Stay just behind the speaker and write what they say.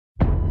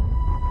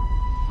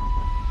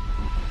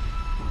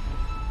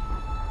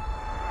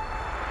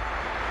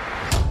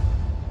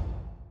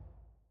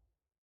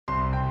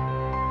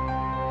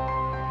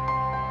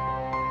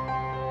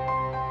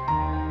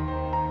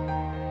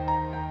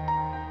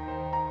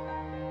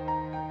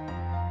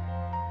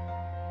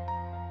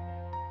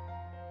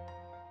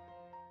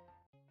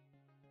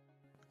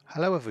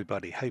Hello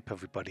everybody, hope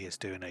everybody is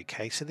doing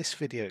okay. So this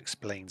video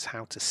explains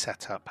how to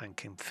set up and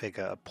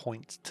configure a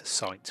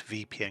point-to-site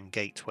VPN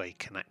gateway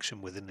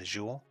connection within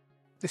Azure.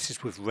 This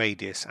is with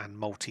radius and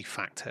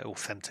multi-factor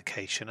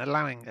authentication,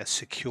 allowing a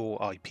secure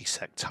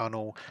IPsec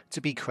tunnel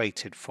to be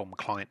created from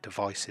client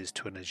devices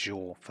to an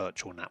Azure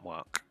Virtual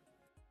Network.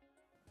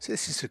 So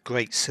this is a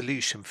great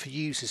solution for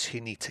users who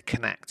need to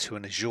connect to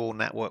an Azure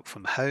network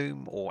from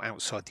home or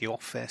outside the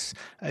office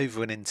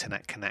over an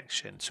internet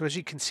connection. So as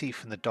you can see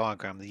from the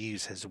diagram, the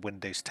user has a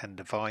Windows 10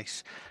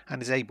 device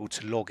and is able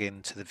to log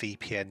in to the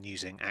VPN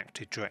using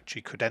Active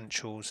Directory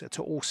credentials that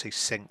are also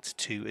synced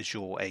to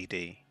Azure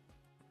AD.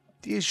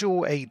 The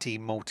Azure AD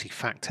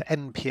Multi-Factor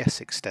NPS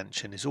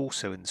extension is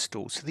also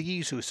installed, so the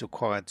user is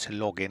required to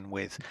log in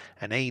with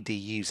an AD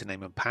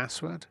username and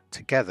password,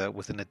 together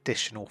with an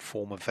additional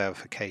form of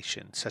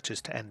verification, such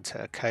as to enter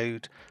a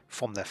code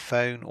from their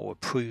phone or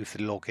approve the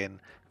login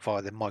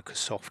via the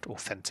Microsoft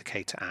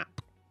Authenticator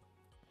App.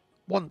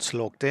 Once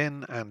logged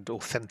in and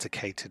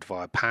authenticated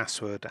via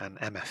password and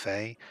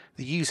MFA,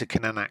 the user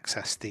can then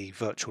access the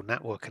virtual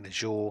network in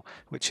Azure,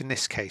 which in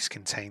this case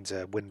contains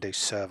a Windows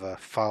Server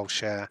file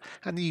share,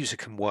 and the user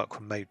can work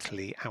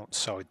remotely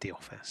outside the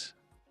office.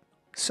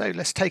 So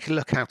let's take a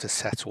look how to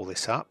set all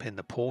this up in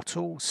the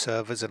portal,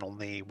 servers and on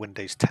the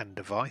Windows 10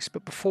 device.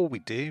 But before we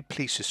do,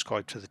 please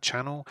subscribe to the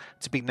channel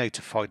to be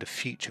notified of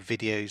future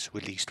videos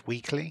released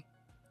weekly.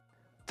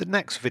 The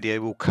next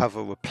video will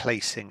cover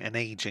replacing an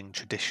aging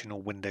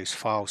traditional Windows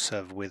file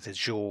server with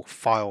Azure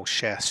File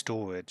Share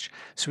Storage.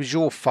 So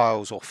Azure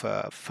Files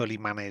offer fully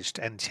managed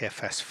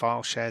NTFS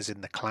file shares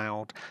in the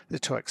cloud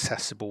that are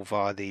accessible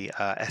via the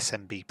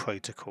SMB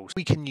protocols.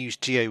 We can use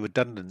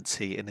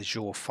geo-redundancy in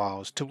Azure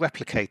Files to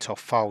replicate our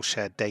file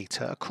share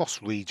data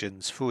across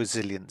regions for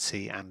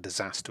resiliency and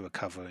disaster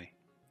recovery.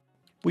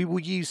 We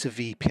will use the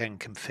VPN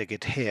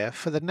configured here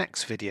for the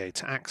next video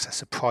to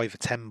access a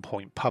private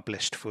endpoint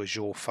published for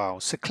Azure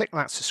Files, so click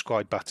that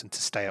subscribe button to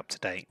stay up to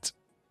date.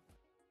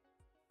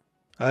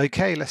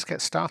 Okay, let's get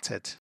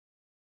started.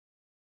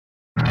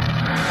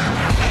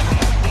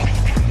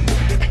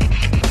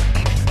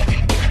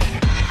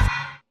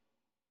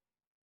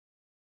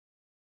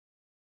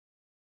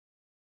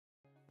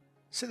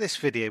 So this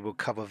video will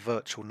cover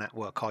virtual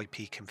network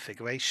IP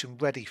configuration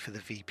ready for the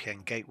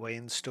VPN gateway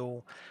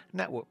install,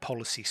 network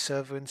policy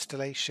server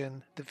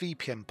installation, the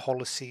VPN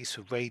policies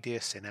for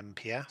radius in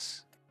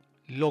NPS,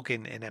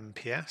 login in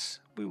NPS.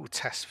 We will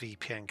test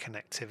VPN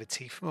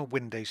connectivity from a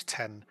Windows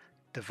 10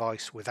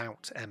 device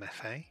without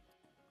MFA.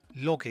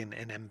 Login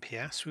in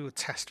NPS. We will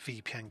test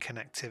VPN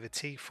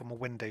connectivity from a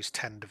Windows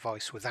 10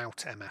 device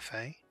without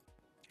MFA.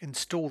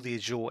 Install the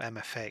Azure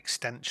MFA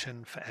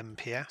extension for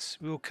NPS.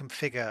 We will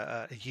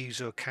configure a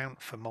user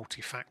account for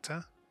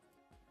multi-factor.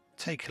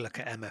 Take a look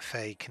at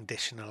MFA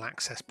conditional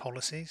access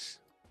policies.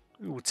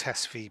 We will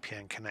test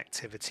VPN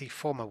connectivity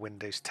from a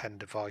Windows 10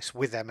 device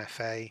with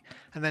MFA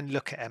and then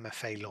look at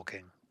MFA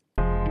logging.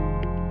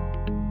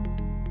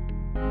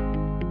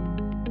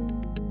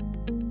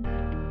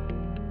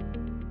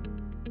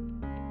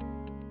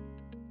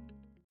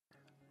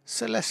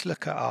 So let's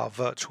look at our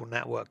virtual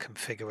network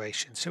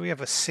configuration. So we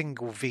have a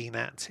single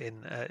VNet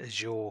in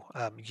Azure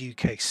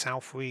UK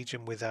South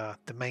region with our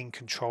domain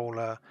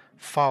controller,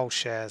 file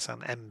shares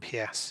and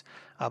NPS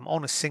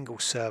on a single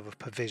server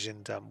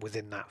provisioned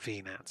within that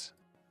VNet.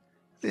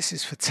 This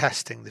is for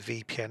testing the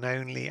VPN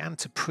only and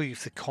to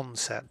prove the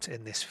concept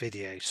in this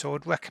video. So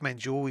I'd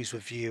recommend you always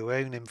review your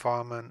own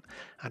environment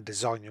and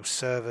design your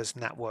servers,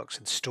 networks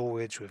and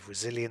storage with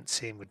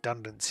resiliency and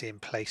redundancy in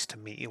place to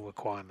meet your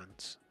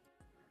requirements.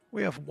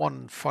 We have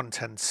one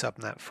front-end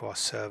subnet for our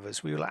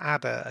servers. We will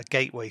add a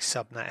gateway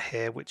subnet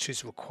here, which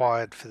is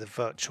required for the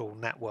virtual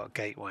network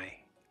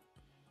gateway.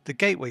 The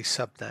gateway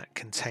subnet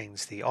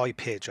contains the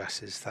IP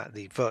addresses that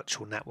the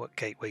virtual network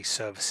gateway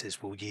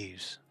services will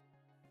use.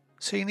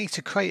 So you need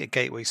to create a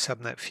gateway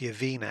subnet for your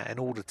VNet in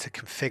order to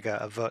configure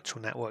a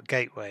virtual network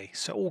gateway.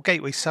 So all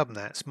gateway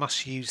subnets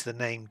must use the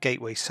name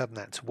gateway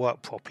subnet to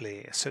work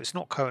properly. So it's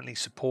not currently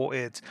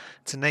supported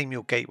to name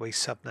your gateway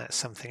subnet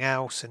something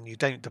else, and you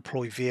don't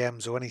deploy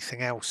VMs or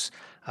anything else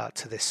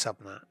to this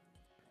subnet.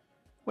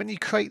 When you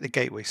create the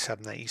gateway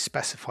subnet, you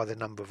specify the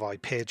number of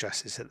IP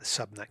addresses that the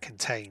subnet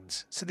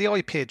contains. So the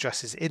IP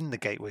addresses in the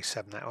gateway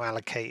subnet are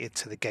allocated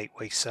to the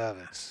gateway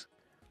service.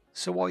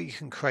 So while you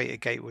can create a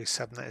gateway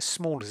subnet as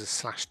small as a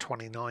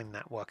 /29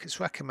 network, it's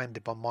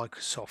recommended by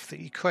Microsoft that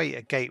you create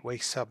a gateway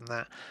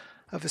subnet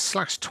of a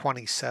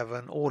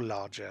 /27 or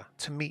larger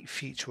to meet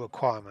future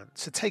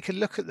requirements. So take a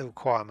look at the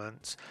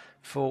requirements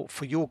for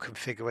your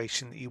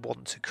configuration that you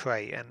want to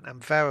create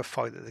and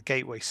verify that the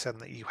gateway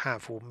subnet you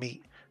have will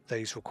meet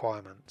those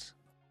requirements.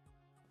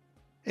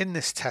 In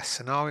this test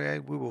scenario,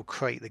 we will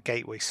create the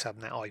gateway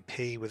subnet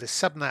IP with a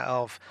subnet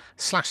of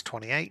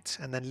 /28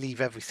 and then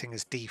leave everything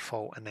as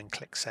default and then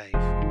click save.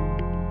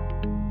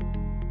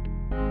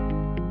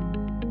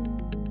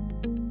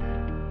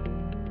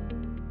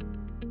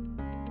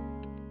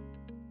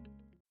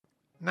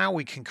 Now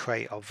we can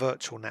create our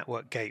virtual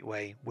network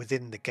gateway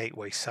within the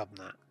gateway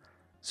subnet.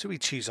 So we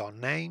choose our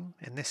name.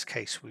 In this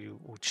case, we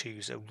will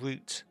choose a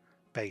root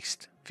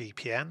based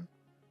VPN.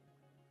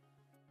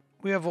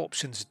 We have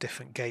options of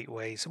different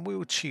gateways, and we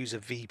will choose a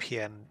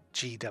VPN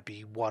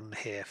GW1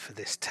 here for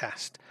this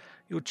test.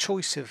 Your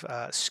choice of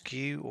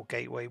SKU or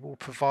gateway will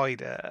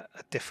provide a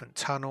different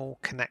tunnel,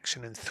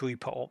 connection and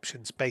throughput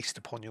options based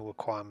upon your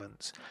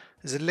requirements.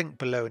 There's a link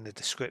below in the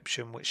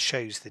description which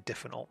shows the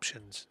different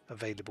options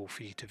available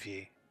for you to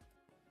view.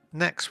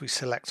 Next, we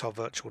select our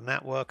virtual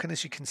network, and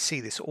as you can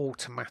see, this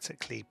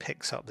automatically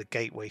picks up the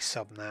gateway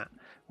subnet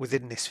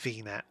within this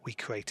VNet we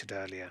created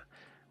earlier.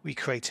 We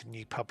create a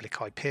new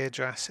public IP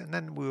address, and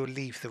then we will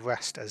leave the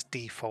rest as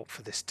default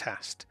for this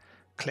test.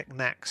 Click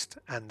Next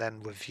and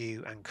then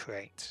Review and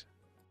Create.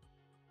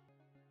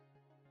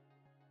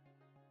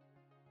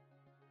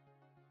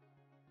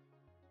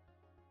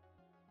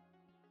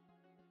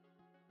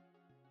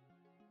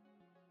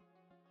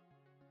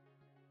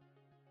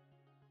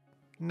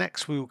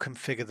 Next, we will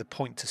configure the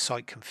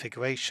point-to-site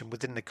configuration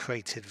within the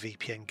created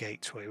VPN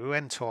gateway. We will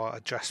enter our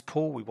address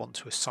pool we want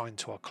to assign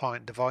to our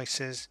client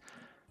devices,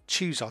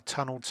 choose our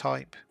tunnel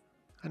type,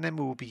 and then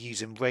we will be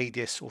using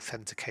Radius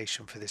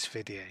authentication for this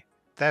video.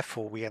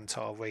 Therefore, we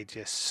enter our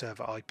Radius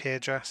server IP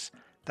address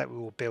that we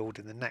will build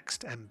in the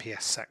next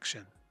NPS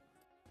section,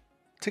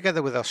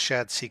 together with our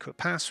shared secret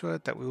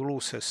password that we will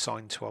also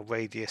assign to our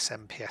Radius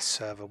NPS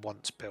server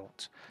once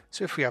built.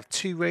 So if we have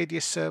 2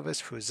 Radius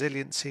servers for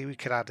resiliency, we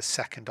could add a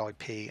second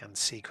IP and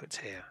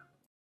secret here.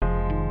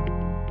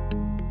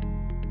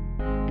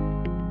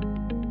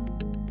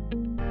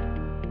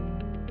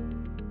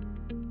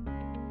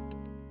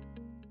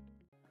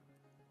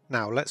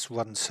 Now let's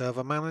run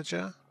Server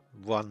Manager,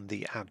 run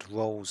the Add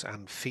Roles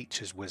and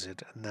Features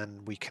wizard, and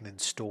then we can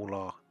install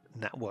our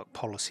Network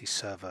Policy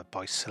Server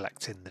by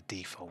selecting the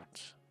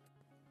defaults.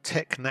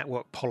 Tick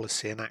Network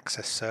Policy and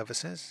Access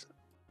Services,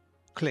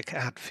 click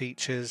Add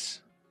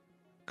Features,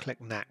 click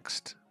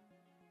Next,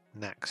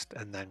 Next,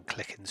 and then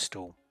click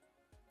Install.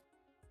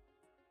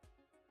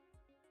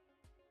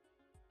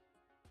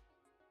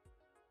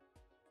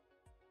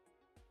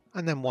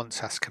 And then once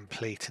that's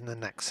complete, in the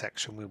next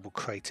section we will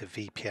create a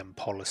VPN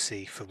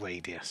policy for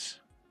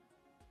Radius.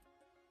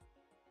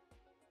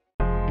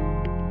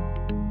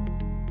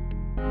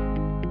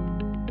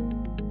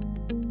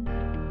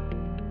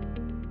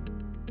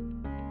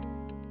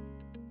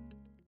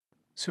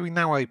 So we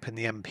now open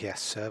the NPS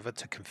server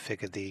to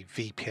configure the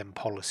VPN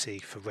policy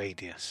for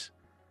Radius.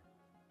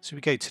 So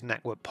we go to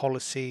Network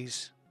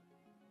Policies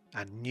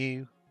and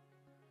New.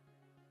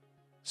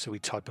 So we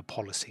type a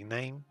policy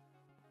name,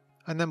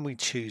 and then we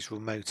choose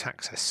Remote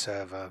Access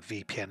Server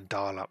VPN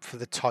Dial-Up for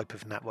the type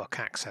of network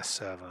access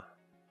server.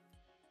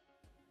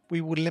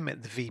 We will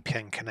limit the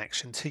VPN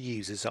connection to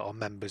users that are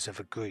members of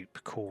a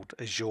group called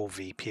Azure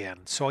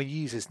VPN, so our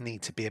users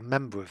need to be a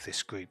member of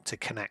this group to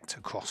connect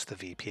across the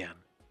VPN.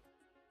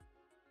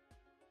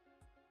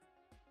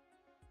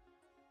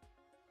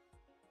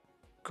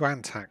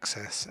 Grant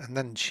access and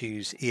then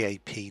choose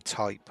EAP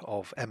type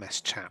of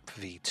MSCHAP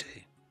v2.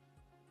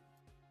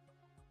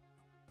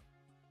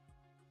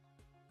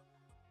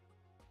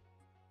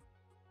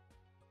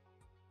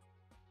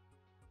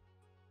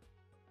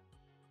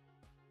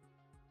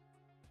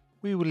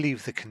 We will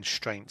leave the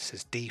constraints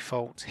as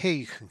default. Here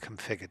you can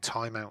configure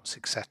timeouts,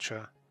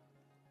 etc.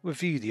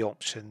 Review the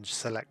options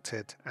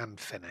selected and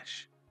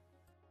finish.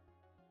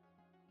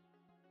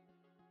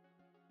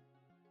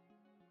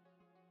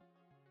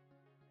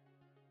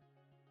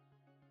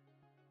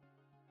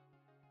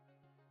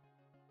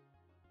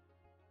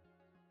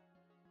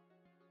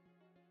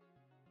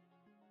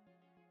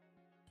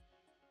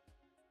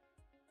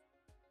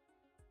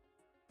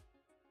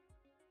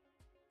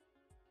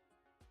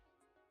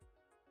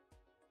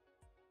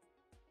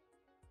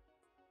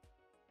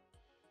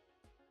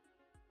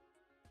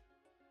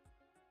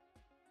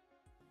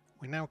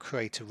 We now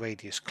create a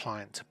Radius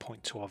client to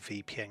point to our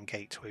VPN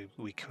gateway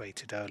we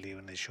created earlier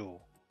in Azure.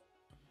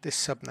 This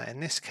subnet in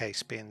this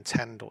case being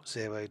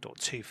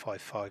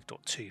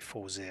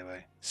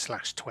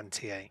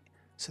 10.0.255.240/28.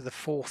 So the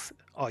fourth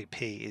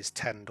IP is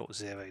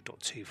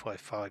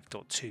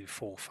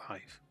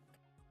 10.0.255.245.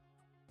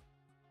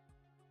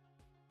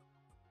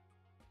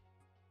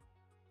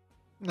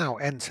 Now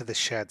enter the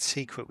shared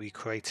secret we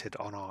created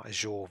on our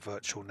Azure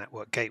Virtual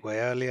Network gateway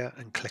earlier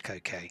and click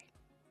OK.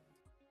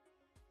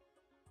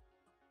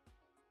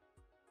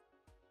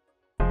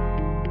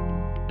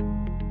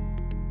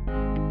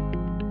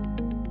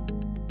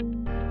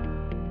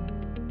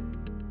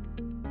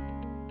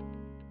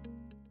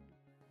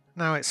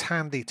 Now it's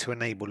handy to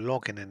enable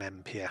login in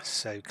NPS,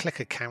 so click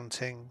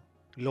Accounting,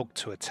 log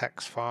to a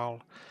text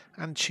file,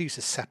 and choose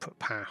a separate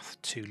path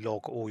to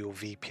log all your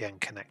VPN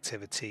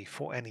connectivity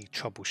for any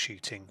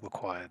troubleshooting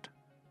required.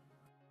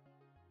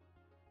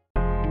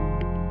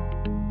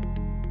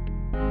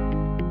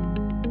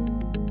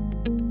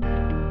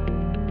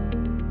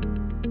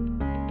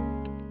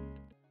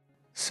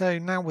 So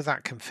now with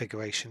that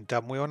configuration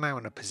done, we are now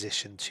in a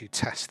position to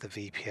test the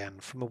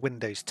VPN from a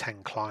Windows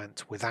 10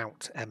 client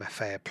without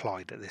MFA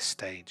applied at this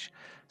stage.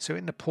 So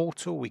in the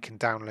portal we can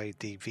download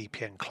the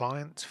VPN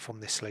client from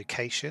this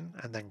location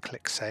and then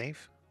click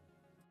Save.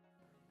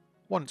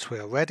 Once we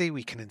are ready,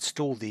 we can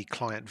install the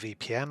client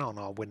VPN on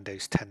our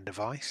Windows 10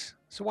 device.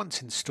 So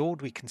once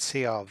installed, we can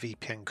see our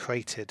VPN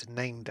created,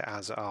 named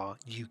as our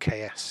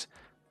UKS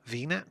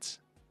VNet.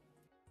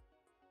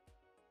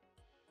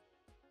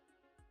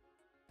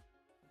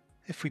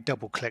 If we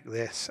double click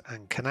this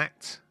and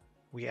connect,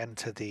 we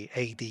enter the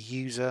AD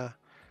user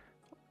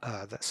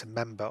that's a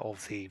member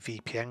of the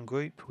VPN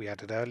group we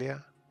added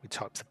earlier. We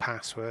type the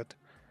password.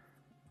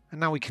 And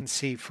now we can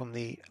see from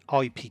the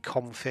IP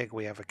config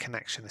we have a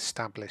connection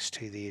established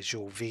to the Azure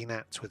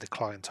VNet with the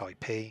client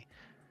IP.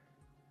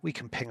 We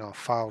can ping our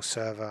file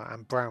server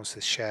and browse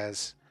the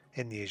shares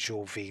in the Azure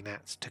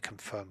VNet to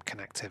confirm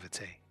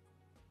connectivity.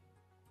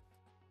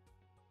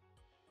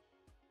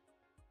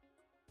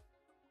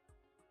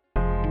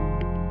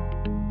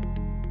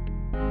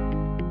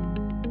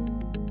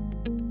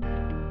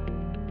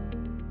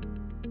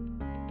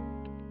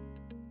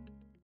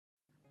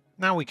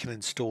 Now we can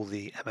install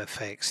the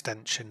MFA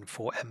extension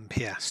for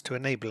NPS to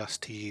enable us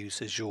to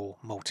use Azure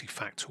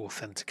Multi-Factor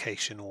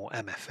Authentication, or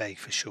MFA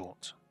for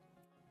short.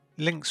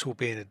 Links will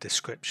be in the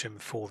description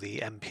for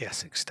the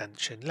NPS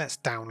extension. Let's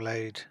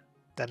download,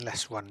 then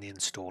let's run the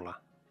installer.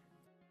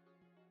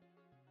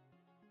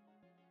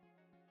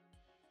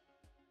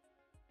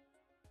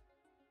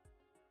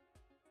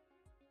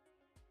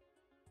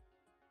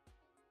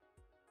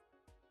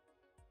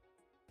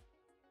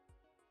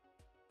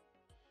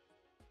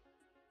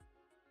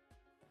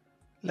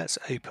 Let's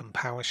open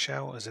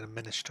PowerShell as an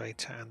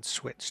administrator and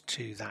switch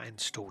to that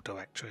install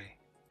directory.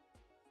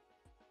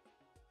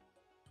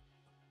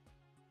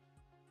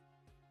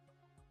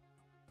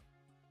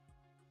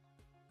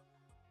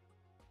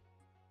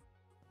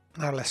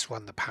 Now let's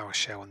run the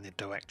PowerShell in the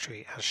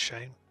directory as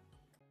shown.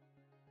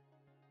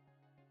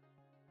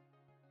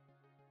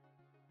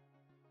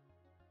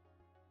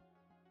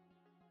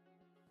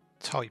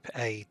 Type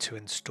A to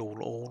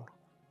install all.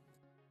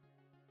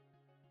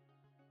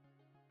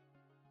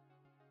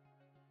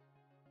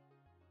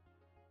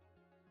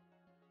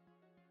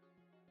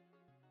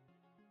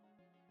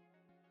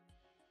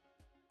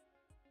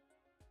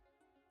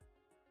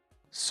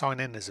 Sign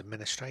in as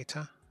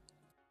administrator.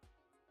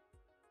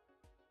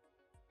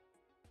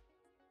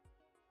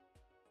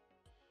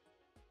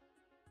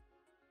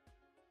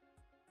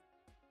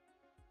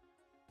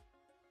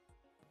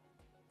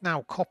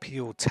 Now copy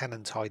your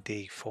tenant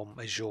ID from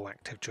Azure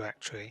Active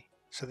Directory.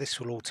 So this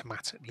will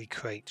automatically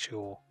create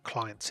your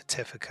client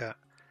certificate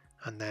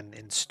and then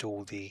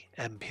install the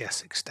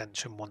NPS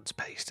extension once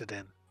pasted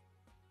in.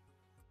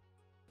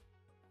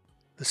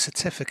 The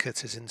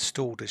certificate is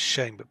installed as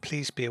shown, but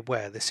please be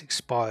aware this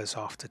expires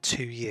after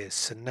 2 years,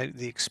 so note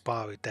the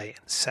expiry date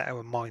and set a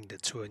reminder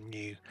to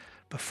renew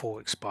before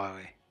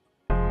expiry.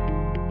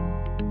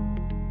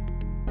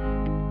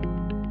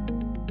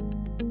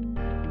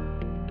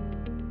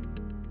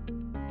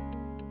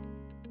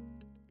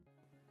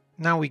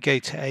 Now we go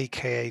to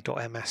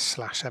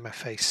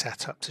aka.ms/MFA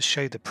setup to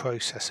show the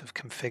process of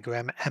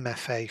configuring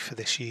MFA for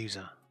this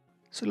user.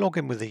 So log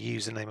in with the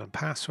username and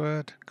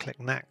password,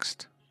 click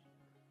next.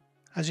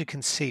 As you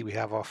can see, we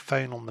have our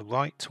phone on the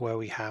right where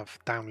we have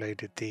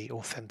downloaded the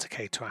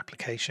Authenticator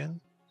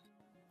application.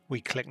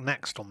 We click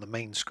next on the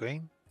main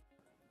screen.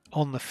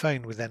 On the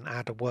phone we then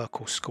add a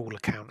work or school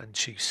account and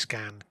choose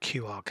scan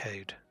QR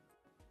code.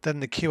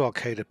 Then the QR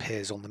code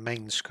appears on the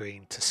main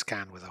screen to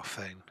scan with our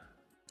phone.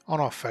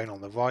 On our phone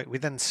on the right we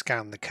then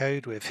scan the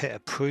code. We've hit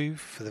approve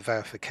for the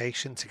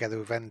verification together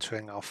with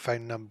entering our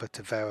phone number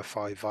to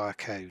verify via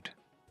code.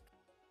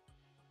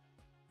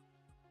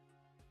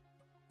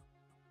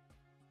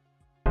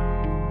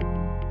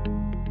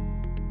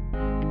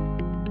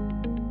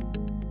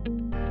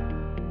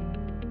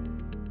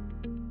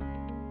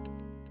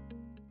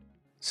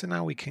 So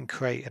now we can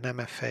create an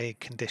MFA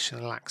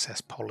conditional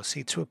access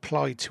policy to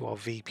apply to our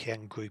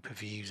VPN group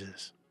of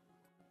users.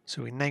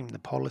 So we name the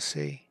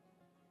policy,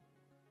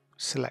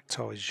 select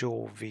our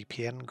Azure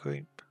VPN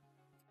group.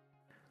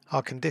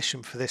 Our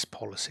condition for this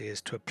policy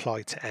is to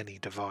apply to any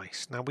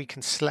device. Now we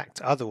can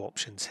select other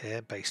options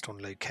here based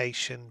on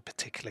location,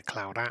 particular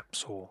cloud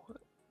apps, or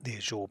the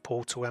Azure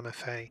Portal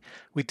MFA.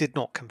 We did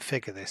not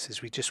configure this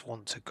as we just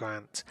want to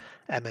grant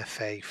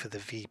MFA for the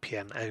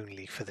VPN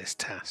only for this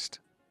test.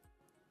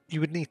 You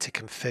would need to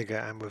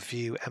configure and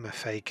review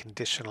MFA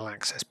conditional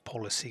access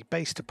policy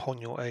based upon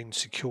your own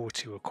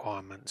security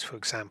requirements, for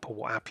example,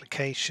 what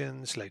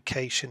applications,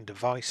 location,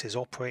 devices,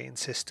 operating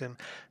system,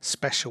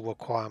 special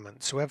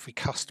requirements. So every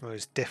customer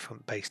is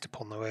different based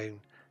upon their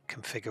own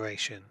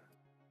configuration.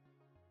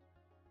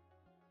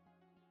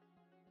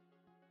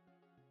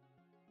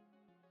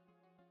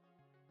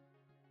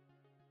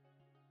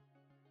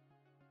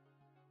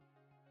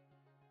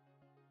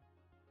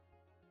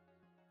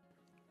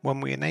 When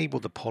we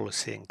enable the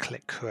policy and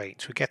click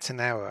create, we get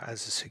an error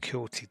as the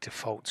security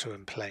defaults are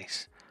in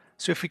place.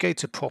 So if we go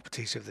to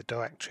properties of the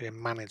directory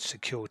and manage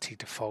security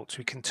defaults,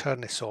 we can turn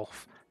this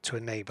off to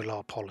enable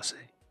our policy.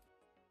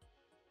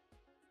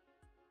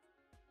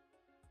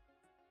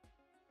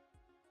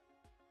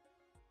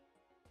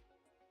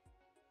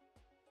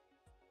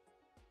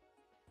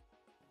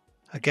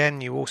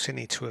 Again, you also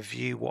need to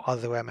review what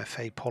other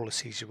MFA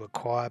policies you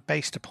require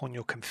based upon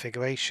your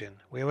configuration.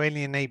 We're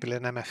only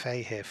enabling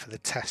MFA here for the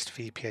test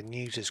VPN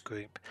users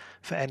group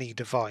for any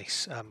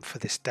device for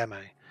this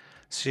demo.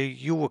 So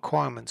your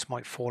requirements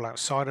might fall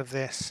outside of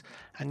this,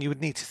 and you would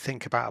need to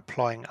think about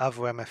applying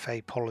other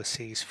MFA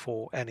policies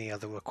for any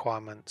other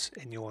requirements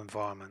in your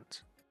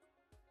environment.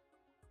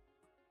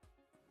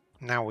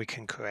 Now we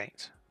can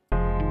create.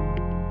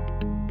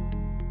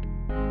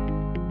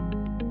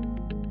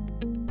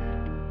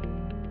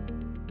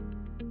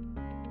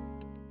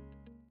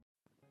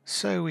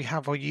 So we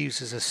have our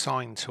users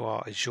assigned to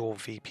our Azure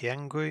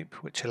VPN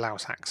group, which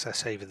allows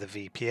access over the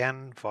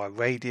VPN via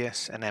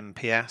Radius and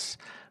NPS,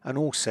 and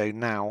also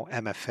now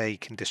MFA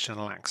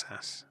conditional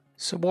access.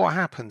 So what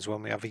happens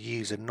when we have a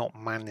user not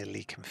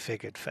manually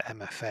configured for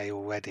MFA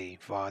already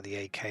via the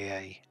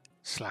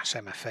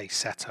AKA/MFA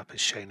setup as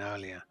shown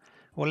earlier?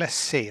 Well, let's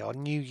see. Our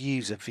new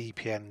user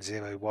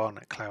VPN01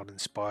 at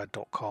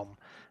cloudinspired.com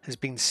has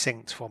been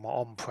synced from our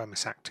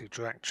on-premise Active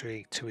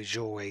Directory to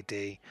Azure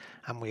AD,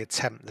 and we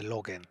attempt the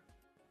login.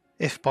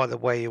 If, by the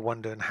way, you're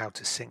wondering how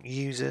to sync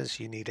users,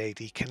 you need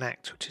AD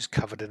Connect, which is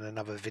covered in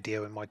another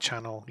video in my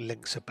channel.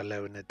 Links are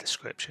below in the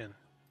description.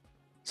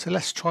 So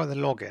let's try the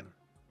login.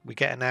 We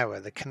get an error,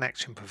 the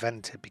connection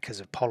prevented because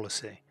of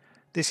policy.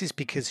 This is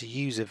because a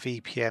user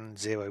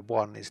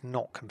VPN01 is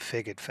not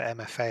configured for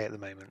MFA at the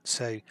moment,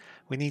 so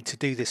we need to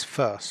do this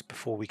first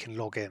before we can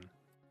log in.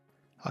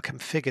 I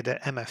configured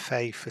an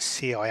MFA for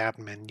CI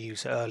admin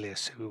user earlier,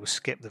 so we will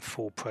skip the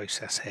full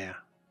process here.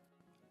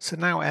 So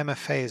now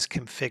MFA is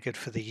configured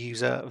for the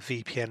user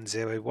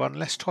VPN01.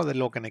 Let's try the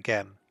login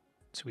again.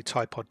 So we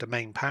type our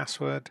domain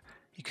password.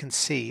 You can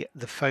see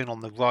the phone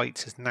on the right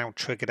has now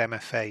triggered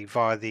MFA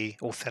via the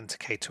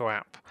Authenticator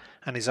app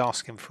and is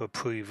asking for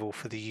approval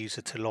for the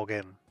user to log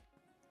in.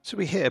 So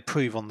we hit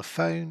approve on the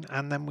phone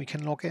and then we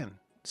can log in.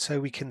 So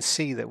we can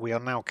see that we are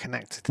now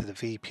connected to the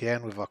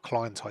VPN with our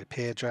client IP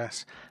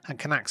address and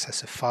can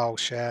access a file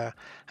share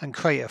and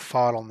create a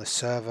file on the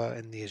server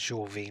in the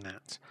Azure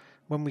VNet.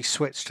 When we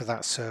switch to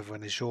that server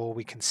in Azure,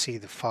 we can see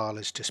the file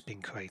has just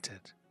been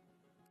created.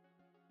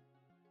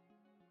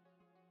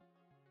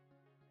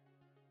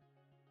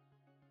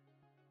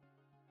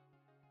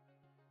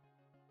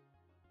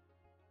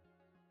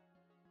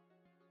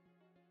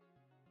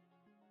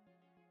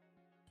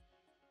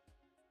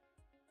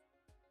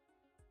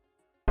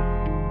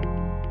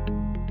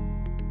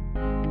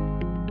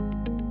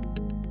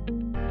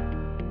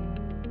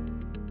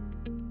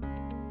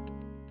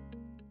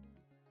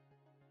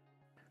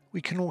 We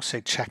can also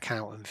check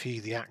out and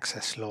view the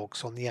access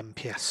logs on the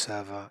NPS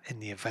server in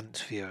the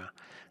Event Viewer.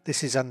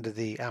 This is under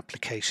the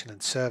Application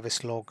and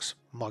Service Logs,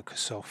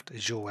 Microsoft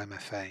Azure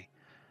MFA.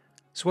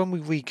 So when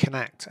we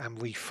reconnect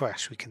and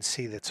refresh, we can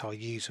see that our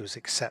user is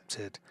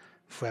accepted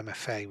for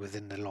MFA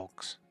within the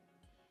logs.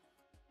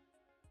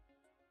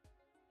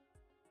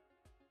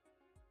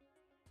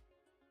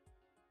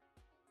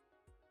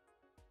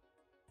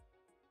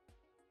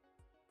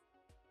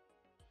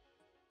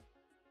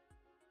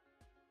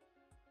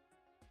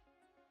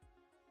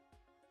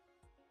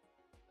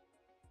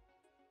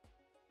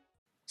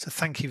 So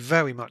thank you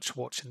very much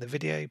for watching the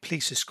video.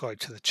 Please subscribe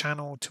to the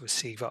channel to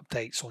receive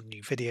updates on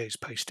new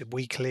videos posted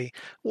weekly.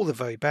 All the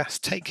very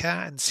best. Take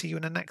care and see you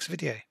in the next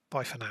video.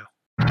 Bye for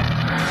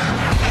now.